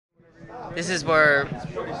this is where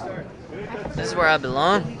I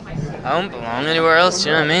belong. I don't belong anywhere else.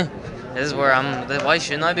 You know what I mean? This is where I'm. Why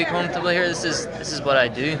shouldn't I be comfortable here? This is what I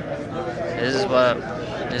do. This is what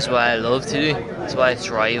I love to do. This is what I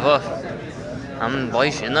thrive off. Why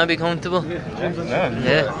shouldn't I be comfortable?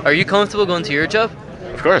 Yeah. Are you comfortable going to your job?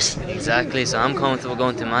 Of course. Exactly. So I'm comfortable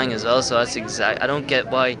going to mine as well. So that's exact. I don't get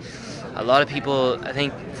why a lot of people I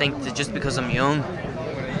think that just because I'm young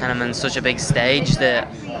and I'm in such a big stage that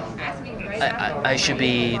I should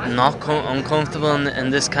be not uncomfortable in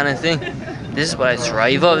this kind of thing. This is what I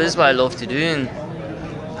thrive off. This is what I love to do, and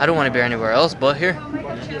I don't want to be anywhere else but here.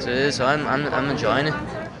 So I'm enjoying it.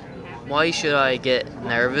 Why should I get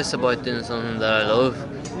nervous about doing something that I love?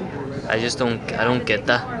 I just don't get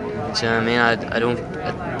that. Do you know what I mean? I don't.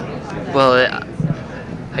 Well,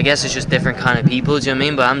 I guess it's just different kind of people. Do you know what I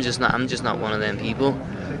mean? But I'm just not one of them people,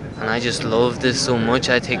 and I just love this so much.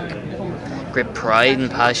 I take great pride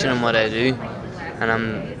and passion in what I do, and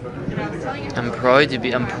I'm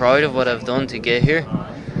proud of what I've done to get here.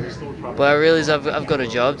 But I realize I've got a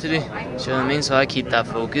job to do. Do you know what I mean? So I keep that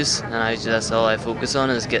focus, and that's all I focus on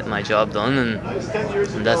is getting my job done, and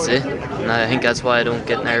that's it. And I think that's why I don't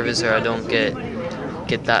get nervous or I don't get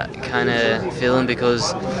that kind of feeling,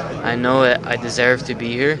 because I know I deserve to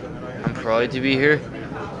be here. I'm proud to be here,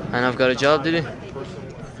 and I've got a job to do.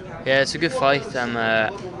 Yeah, it's a good fight.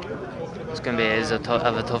 It's gonna be I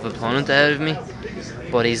have a tough opponent ahead of me,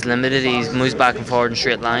 but he's limited. He moves back and forward in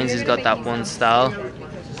straight lines. He's got that one style.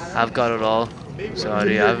 I've got it all. So I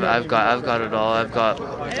do. I've got it all. I've got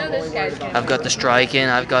the striking.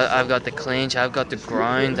 I've got the clinch. I've got the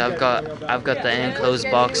ground. I've got the enclosed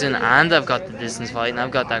boxing, and I've got the distance fighting.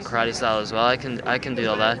 I've got that karate style as well. I can do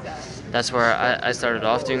all that. That's where I started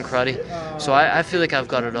off doing karate. So I feel like I've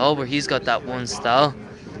got it all. Where he's got that one style.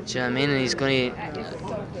 Do you know what I mean? And he's going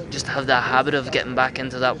to just have that habit of getting back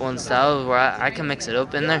into that one style where I can mix it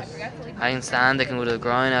up in there. I can stand, I can go to the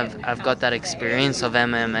ground. I've got that experience of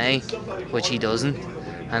MMA, which he doesn't.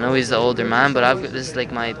 I know he's the older man, but this is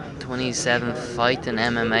like my 27th fight in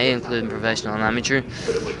MMA, including professional and amateur.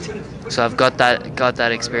 So I've got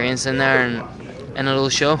that experience in there, and it'll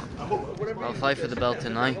show. I'll fight for the belt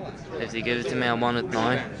tonight. If they give it to me, I want it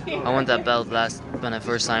now. I want that belt when I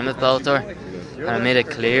first signed with Bellator. And I made it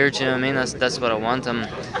clear, do you know what I mean? That's what I want. I'm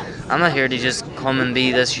not here to just come and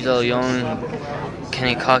be this little young,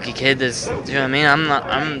 kind of cocky kid. Do you know what I mean?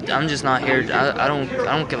 I'm just not here. I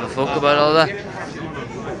don't give a fuck about all that.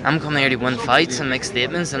 I'm coming here to win fights and make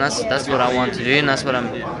statements, and that's what I want to do, and that's what I'm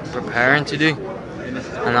preparing to do.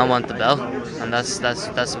 And I want the belt, and that's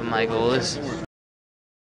what my goal is.